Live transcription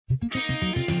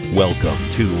Welcome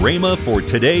to Rhema for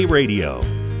Today Radio.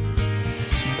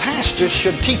 Pastors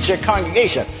should teach their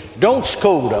congregation. Don't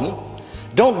scold them.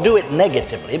 Don't do it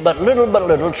negatively, but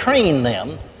little train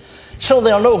them so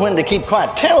they'll know when to keep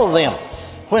quiet. Tell them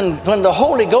when the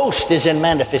Holy Ghost is in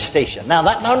manifestation. Now,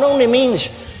 that not only means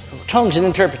tongues and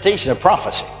interpretation of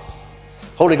prophecy.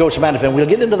 Holy Ghost manifestation. We'll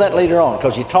get into that later on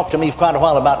because he talked to me quite a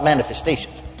while about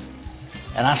manifestations.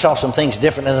 And I saw some things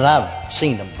differently than I've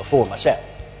seen them before myself.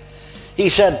 He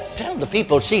said, tell the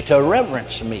people, to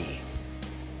reverence me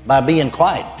by being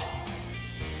quiet.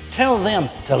 Tell them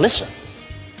to listen.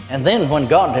 And then when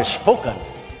God has spoken,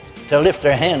 to lift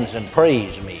their hands and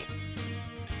praise me.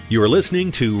 You're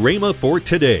listening to Rhema for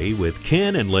Today with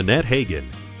Ken and Lynette Hagin.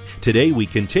 Today we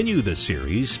continue the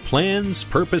series, Plans,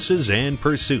 Purposes, and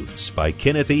Pursuits by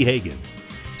Kenneth E. Hagin.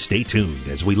 Stay tuned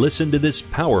as we listen to this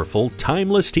powerful,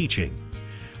 timeless teaching.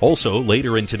 Also,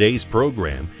 later in today's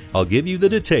program, I'll give you the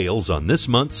details on this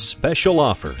month's special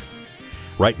offer.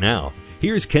 Right now,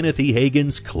 here's Kenneth E.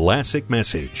 Hagin's classic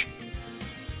message.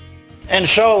 And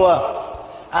so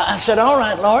I said, all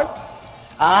right, Lord,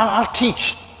 I'll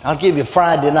teach. I'll give you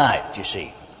Friday night, you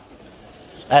see.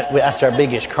 That's our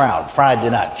biggest crowd, Friday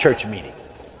night, church meeting.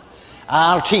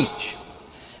 I'll teach.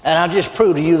 And I'll just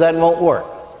prove to you that won't work.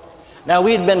 Now,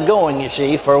 we'd been going, you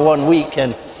see, for 1 week,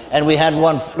 and we had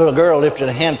one little girl lifted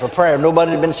a hand for prayer.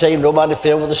 Nobody had been saved, nobody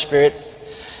filled with the Spirit.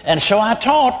 And so I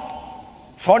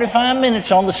taught 45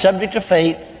 minutes on the subject of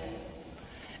faith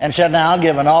and said, now I'll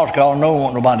give an altar call. No, I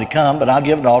want nobody to come, but I'll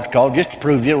give an altar call just to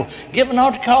prove you. Give an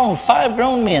altar call, and 5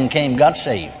 grown men came, got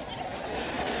saved.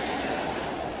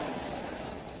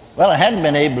 Well, I hadn't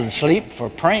been able to sleep for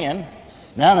praying.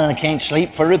 Now I can't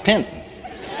sleep for repenting.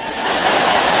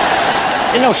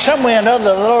 You know, some way or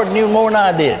another, the Lord knew more than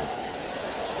I did.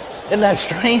 Isn't that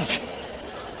strange?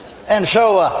 And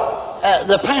so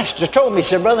the pastor told me, he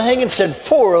said, Brother Hagin said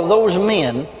 4 of those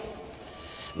men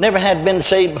never had been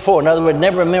saved before. In other words,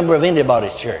 never a member of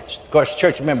anybody's church. Of course,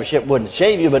 church membership wouldn't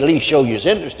save you, but at least show you was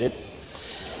interested.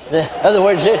 In other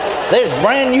words, there's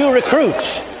brand new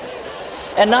recruits.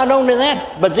 And not only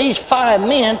that, but these 5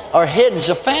 men are heads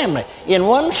of family. In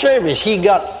one service, he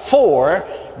got 4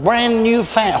 brand new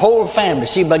whole families.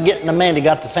 See, by getting the man, he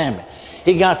got the family.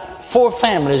 He got 4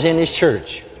 families in his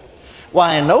church.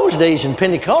 Why, in those days in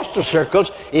Pentecostal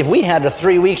circles, if we had a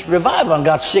 3 weeks revival and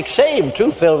got 6 saved,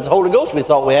 2 filled with the Holy Ghost, we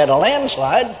thought we had a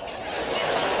landslide.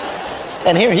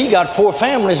 And here he got 4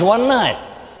 families one night.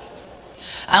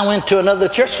 I went to another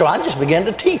church, so I just began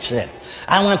to teach then.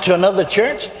 I went to another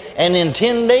church, and in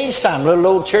 10 days' time, little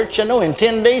old church, you know, in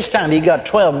 10 days' time, he got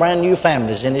 12 brand new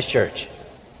families in his church.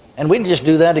 And we just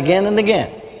do that again and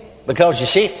again. Because, you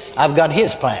see, I've got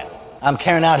his plan. I'm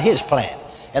carrying out his plan.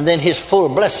 And then his full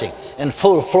blessing and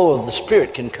full flow of the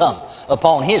Spirit can come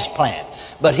upon his plan.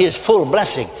 But his full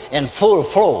blessing and full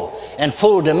flow and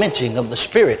full dimension of the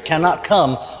Spirit cannot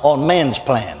come on man's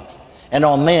plan and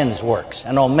on man's works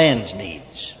and on man's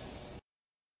needs.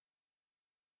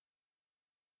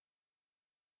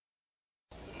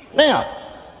 Now,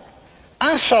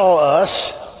 I saw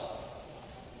us,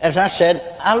 as I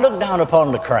said, I looked down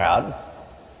upon the crowd,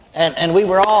 and we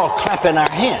were all clapping our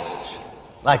hands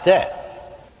like that.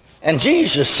 And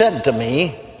Jesus said to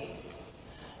me,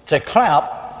 to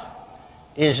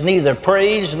clap is neither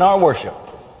praise nor worship.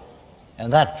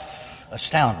 And that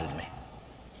astounded me.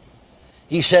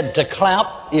 He said, to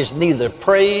clap is neither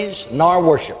praise nor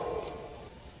worship.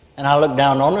 And I looked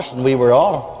down on us, and we were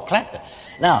all clapping.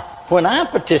 Now, when I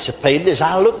participated, as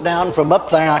I looked down from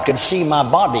up there, I could see my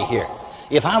body here.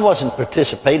 If I wasn't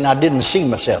participating, I didn't see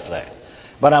myself there.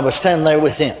 But I was standing there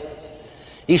with him.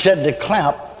 He said, to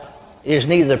clap is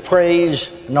neither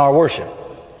praise nor worship.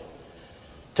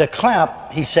 To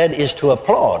clap, he said, is to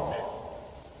applaud.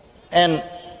 And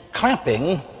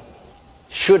clapping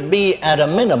should be at a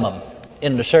minimum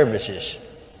in the services,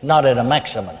 not at a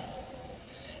maximum.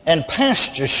 And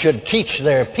pastors should teach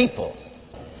their people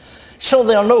so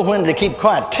they'll know when to keep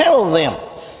quiet. Tell them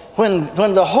when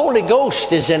the Holy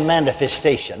Ghost is in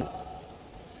manifestation.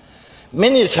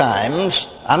 Many times,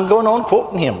 I'm going on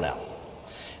quoting him now.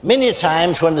 Many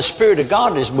times when the Spirit of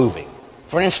God is moving,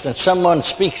 for instance, someone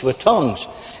speaks with tongues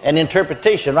and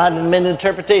interpretation, right in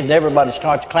mid-interpretation, everybody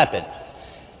starts clapping.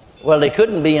 Well, they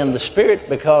couldn't be in the Spirit,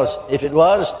 because if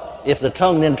the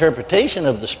tongue interpretation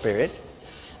of the Spirit,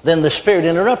 then the Spirit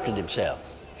interrupted himself.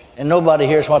 And nobody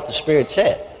hears what the Spirit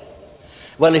said.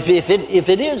 Well, if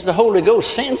it is the Holy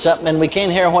Ghost saying something and we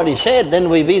can't hear what he said, then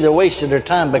we've either wasted our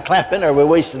time by clapping or we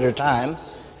wasted our time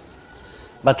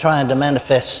by trying to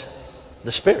manifest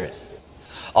the Spirit.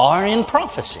 Or in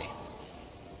prophecy.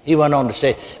 He went on to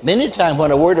say, many times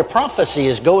when a word of prophecy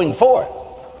is going forth,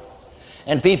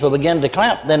 and people begin to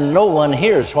clap, then no one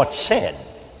hears what's said.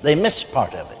 They miss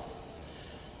part of it.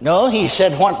 No, he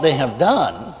said what they have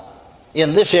done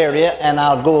in this area, and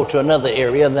I'll go to another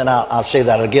area, and then I'll say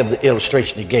that. I'll give the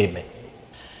illustration he gave me.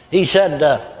 He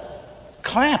said,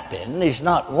 clapping is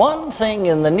not one thing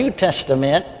in the New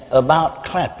Testament about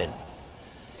clapping.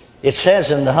 It says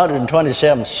in the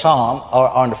 127th Psalm, or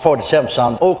on the 47th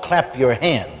Psalm, "Oh, clap your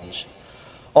hands,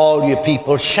 all you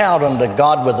people, shout unto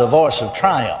God with the voice of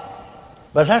triumph."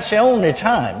 But that's the only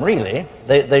time, really.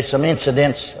 There's some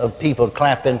incidents of people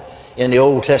clapping in the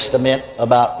Old Testament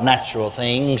about natural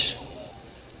things.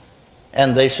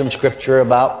 And there's some scripture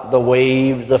about the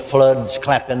waves, the floods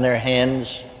clapping their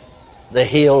hands, the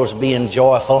hills being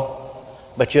joyful.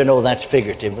 But you know that's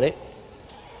figuratively.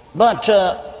 But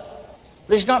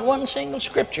there's not one single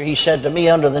scripture, he said to me,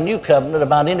 under the new covenant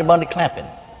about anybody clapping.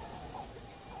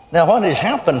 Now what has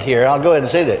happened here, I'll go ahead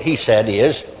and say that, he said,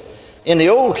 is in the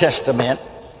Old Testament,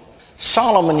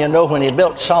 Solomon, you know, when he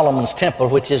built Solomon's temple,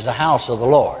 which is the house of the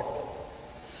Lord,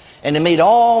 and he made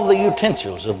all the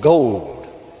utensils of gold.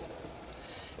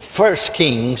 1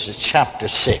 Kings chapter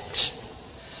 6.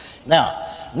 Now,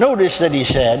 notice that he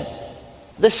said,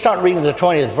 let's start reading the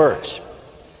 20th verse.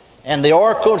 "And the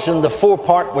oracles in the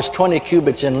forepart was 20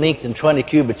 cubits in length, and 20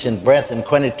 cubits in breadth, and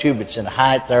 20 cubits in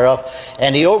height thereof.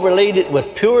 And he overlaid it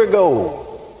with pure gold,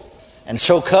 and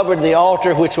so covered the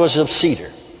altar which was of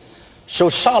cedar. So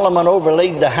Solomon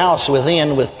overlaid the house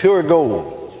within with pure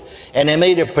gold. And he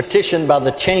made a partition by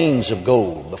the chains of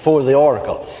gold before the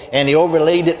oracle, and he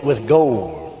overlaid it with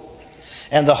gold.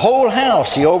 And the whole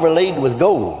house he overlaid with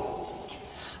gold,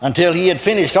 until he had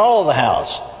finished all the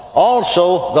house.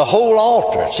 Also the whole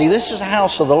altar." See, this is the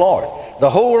house of the Lord. The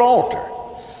whole altar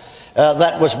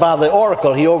that was by the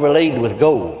oracle he overlaid with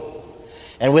gold.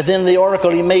 And within the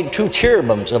oracle he made 2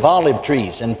 cherubims of olive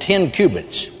trees and 10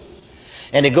 cubits.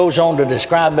 And he goes on to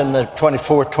describe in the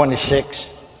 24th, 26th,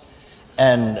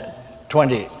 and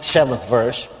 27th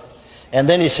verse. And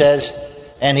then he says,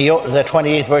 the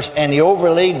 28th verse, "And he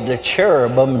overlaid the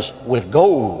cherubims with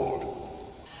gold."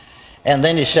 And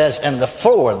then he says, "And the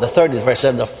floor," the 30th verse,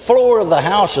 "and the floor of the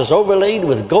house is overlaid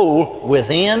with gold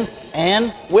within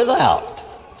and without."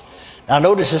 Now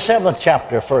notice the 7th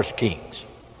chapter of 1 Kings,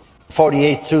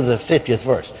 48th through the 50th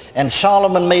verse. "And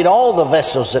Solomon made all the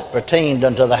vessels that pertained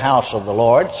unto the house of the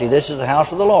Lord." See, this is the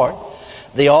house of the Lord.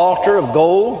 "The altar of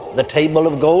gold, the table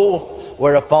of gold,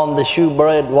 whereupon the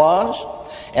shewbread was,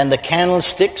 and the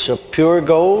candlesticks of pure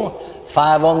gold,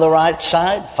 5 on the right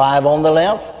side, 5 on the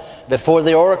left, before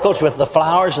the oracles with the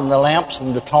flowers and the lamps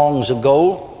and the tongs of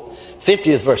gold."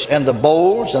 50th verse, "And the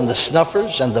bowls and the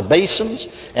snuffers and the basins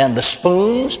and the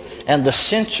spoons and the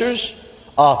censers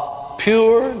of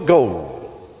pure gold,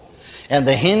 and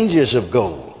the hinges of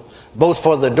gold, both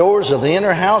for the doors of the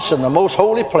inner house and the most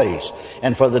holy place,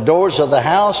 and for the doors of the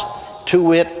house, to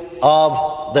wit,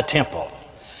 of the temple."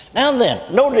 Now then,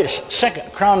 notice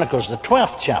 2 Chronicles, the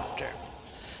 12th chapter.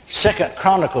 2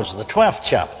 Chronicles, the 12th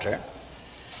chapter.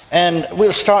 And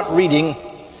we'll start reading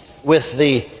with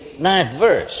the 9th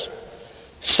verse.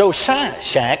 "So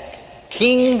Shishak,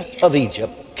 king of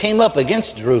Egypt, came up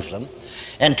against Jerusalem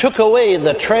and took away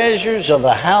the treasures of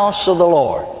the house of the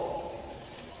Lord."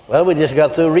 Well, we just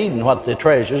got through reading what the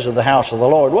treasures of the house of the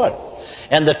Lord were.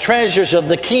 "And the treasures of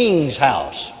the king's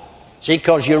house." See,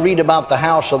 because you read about the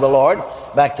house of the Lord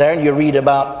back there, and you read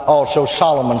about also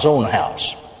Solomon's own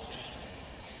house.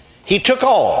 "He took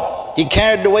all. He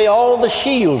carried away all the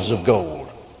shields of gold,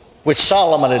 which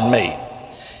Solomon had made.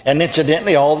 And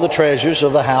incidentally, all the treasures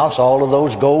of the house, all of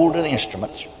those golden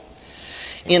instruments.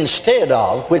 Instead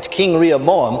of which King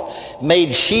Rehoboam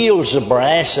made shields of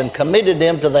brass and committed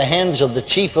them to the hands of the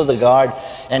chief of the guard,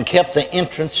 and kept the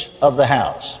entrance of the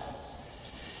house."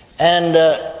 And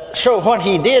so what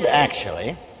he did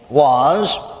actually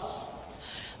was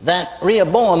that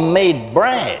Rehoboam made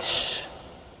brass.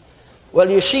 Well,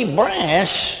 you see,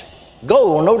 brass,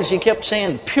 gold, notice he kept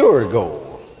saying pure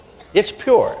gold. It's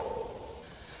pure.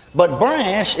 But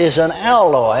brass is an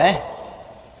alloy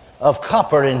of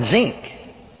copper and zinc.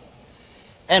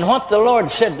 And what the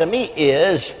Lord said to me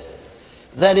is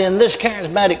that in this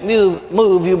charismatic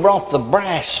move, you brought the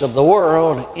brass of the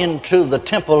world into the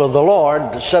temple of the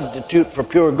Lord to substitute for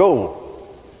pure gold.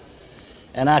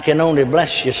 And I can only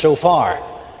bless you so far,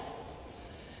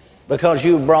 because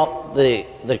you brought the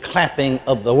clapping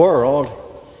of the world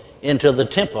into the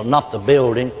temple, not the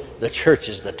building. The church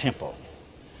is the temple.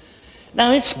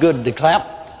 Now, it's good to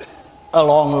clap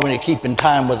along when you're keeping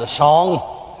time with a song.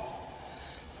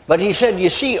 But he said, you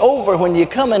see, over when you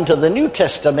come into the New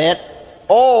Testament,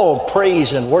 all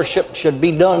praise and worship should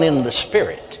be done in the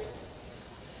Spirit.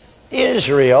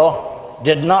 Israel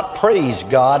did not praise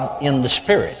God in the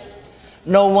Spirit.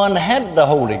 No one had the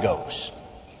Holy Ghost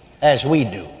as we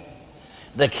do.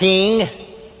 The king,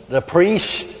 the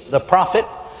priest, the prophet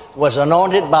was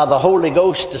anointed by the Holy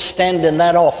Ghost to stand in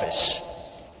that office.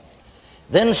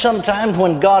 Then sometimes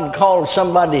when God called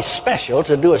somebody special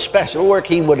to do a special work,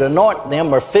 he would anoint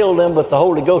them or fill them with the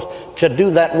Holy Ghost to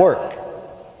do that work.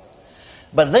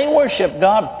 But they worship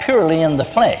God purely in the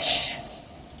flesh.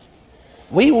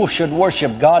 We should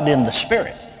worship God in the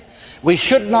Spirit. We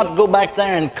should not go back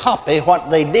there and copy what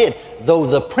they did, though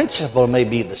the principle may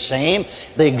be the same,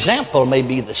 the example may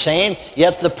be the same,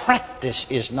 yet the practice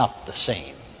is not the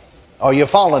same. Are you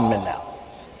following me now?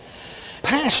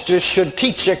 Pastors should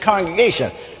teach their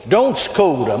congregation. Don't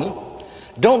scold them.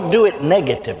 Don't do it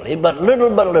negatively, but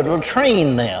little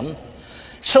train them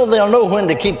so they'll know when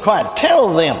to keep quiet.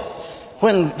 Tell them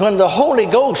when the Holy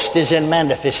Ghost is in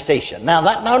manifestation. Now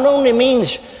that not only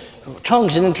means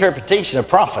tongues and interpretation of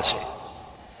prophecy.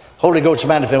 Holy Ghost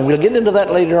manifestation. We'll get into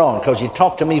that later on because you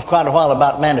talked to me quite a while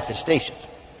about manifestations.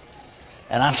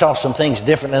 And I saw some things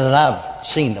differently than I've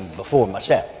seen them before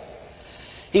myself.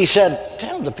 He said,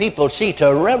 tell the people,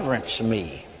 to reverence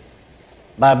me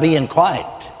by being quiet.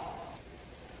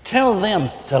 Tell them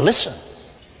to listen.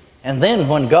 And then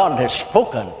when God has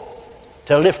spoken,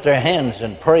 to lift their hands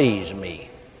and praise me.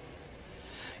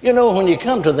 You know, when you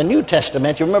come to the New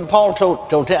Testament, you remember Paul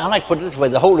told I like to put it this way,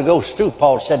 the Holy Ghost through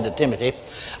Paul said to Timothy,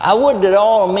 I would that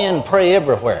all men pray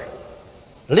everywhere,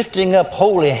 lifting up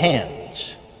holy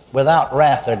hands without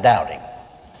wrath or doubting.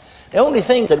 The only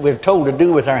thing that we're told to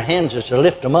do with our hands is to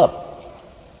lift them up.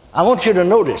 I want you to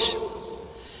notice,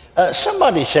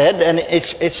 somebody said, and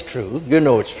it's true, you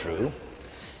know it's true.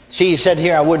 She said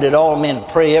here, I would that all men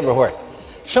pray everywhere.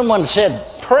 Someone said,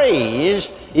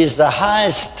 praise is the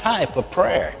highest type of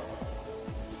prayer.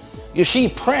 You see,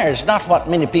 prayer is not what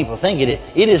many people think it is.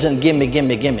 It isn't gimme,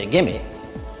 gimme, gimme, gimme.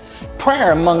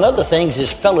 Prayer, among other things,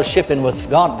 is fellowshipping with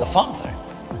God the Father.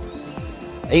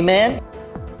 Amen?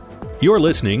 You're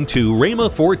listening to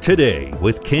Rhema for Today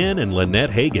with Ken and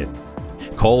Lynette Hagin.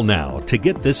 Call now to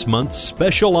get this month's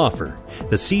special offer,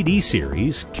 the CD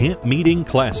series Camp Meeting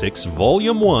Classics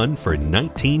Volume 1 for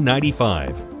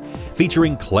 $19.95.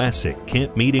 Featuring classic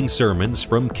camp meeting sermons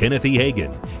from Kenneth E.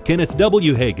 Hagin, Kenneth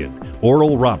W. Hagin,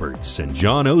 Oral Roberts, and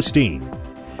John Osteen.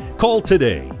 Call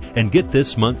today and get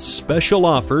this month's special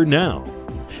offer now.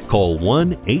 Call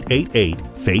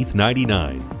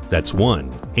 1-888-FAITH-99. That's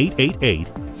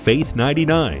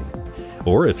 1-888-FAITH-99.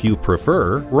 Or if you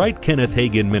prefer, write Kenneth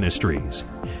Hagin Ministries.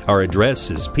 Our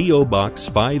address is P.O. Box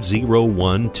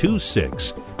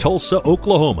 50126, Tulsa,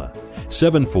 Oklahoma,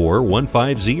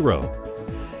 74150.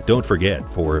 Don't forget,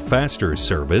 for faster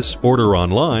service, order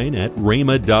online at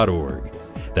rhema.org.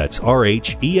 That's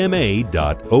RHEMA.org.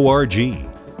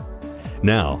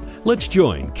 Now, let's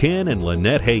join Ken and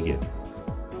Lynette Hagin.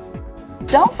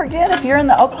 Don't forget, if you're in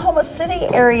the Oklahoma City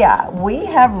area, we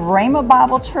have Rhema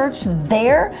Bible Church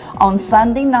there on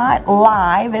Sunday night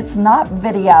live. It's not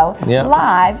video. Yep.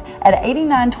 Live at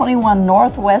 8921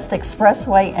 Northwest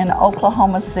Expressway in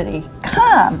Oklahoma City.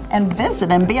 Come and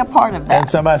visit and be a part of that. And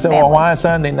somebody said, well, why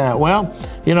Sunday night? Well,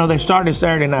 you know, they started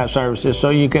Saturday night services so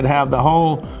you could have the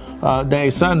whole day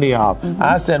Sunday off. Mm-hmm.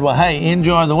 I said, well, hey,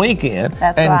 enjoy the weekend.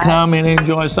 That's and right. Come and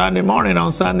enjoy Sunday morning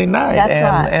on Sunday night. That's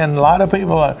right. And a lot of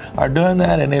people are doing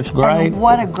that, and it's great. And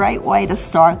what a great way to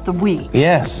start the week.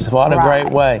 Yes, what a great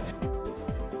way.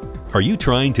 Are you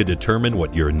trying to determine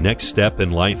what your next step in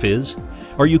life is?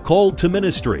 Are you called to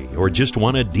ministry or just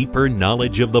want a deeper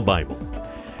knowledge of the Bible?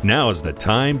 Now is the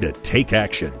time to take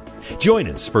action. Join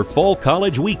us for Fall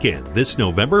College Weekend this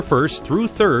November 1st through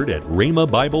 3rd at Rhema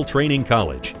Bible Training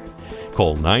College.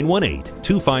 Call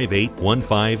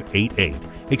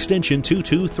 918-258-1588, extension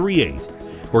 2238,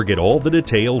 or get all the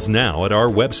details now at our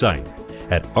website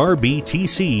at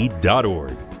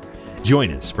rbtc.org.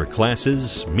 Join us for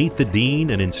classes, meet the dean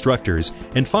and instructors,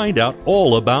 and find out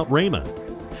all about Rhema.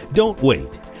 Don't wait.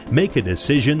 Make a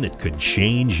decision that could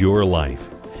change your life.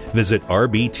 Visit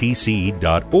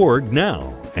rbtc.org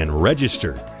now and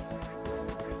register.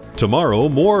 Tomorrow,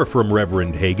 more from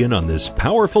Reverend Hagin on this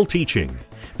powerful teaching.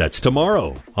 That's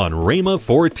tomorrow on Rhema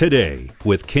for Today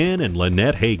with Ken and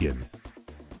Lynette Hagin.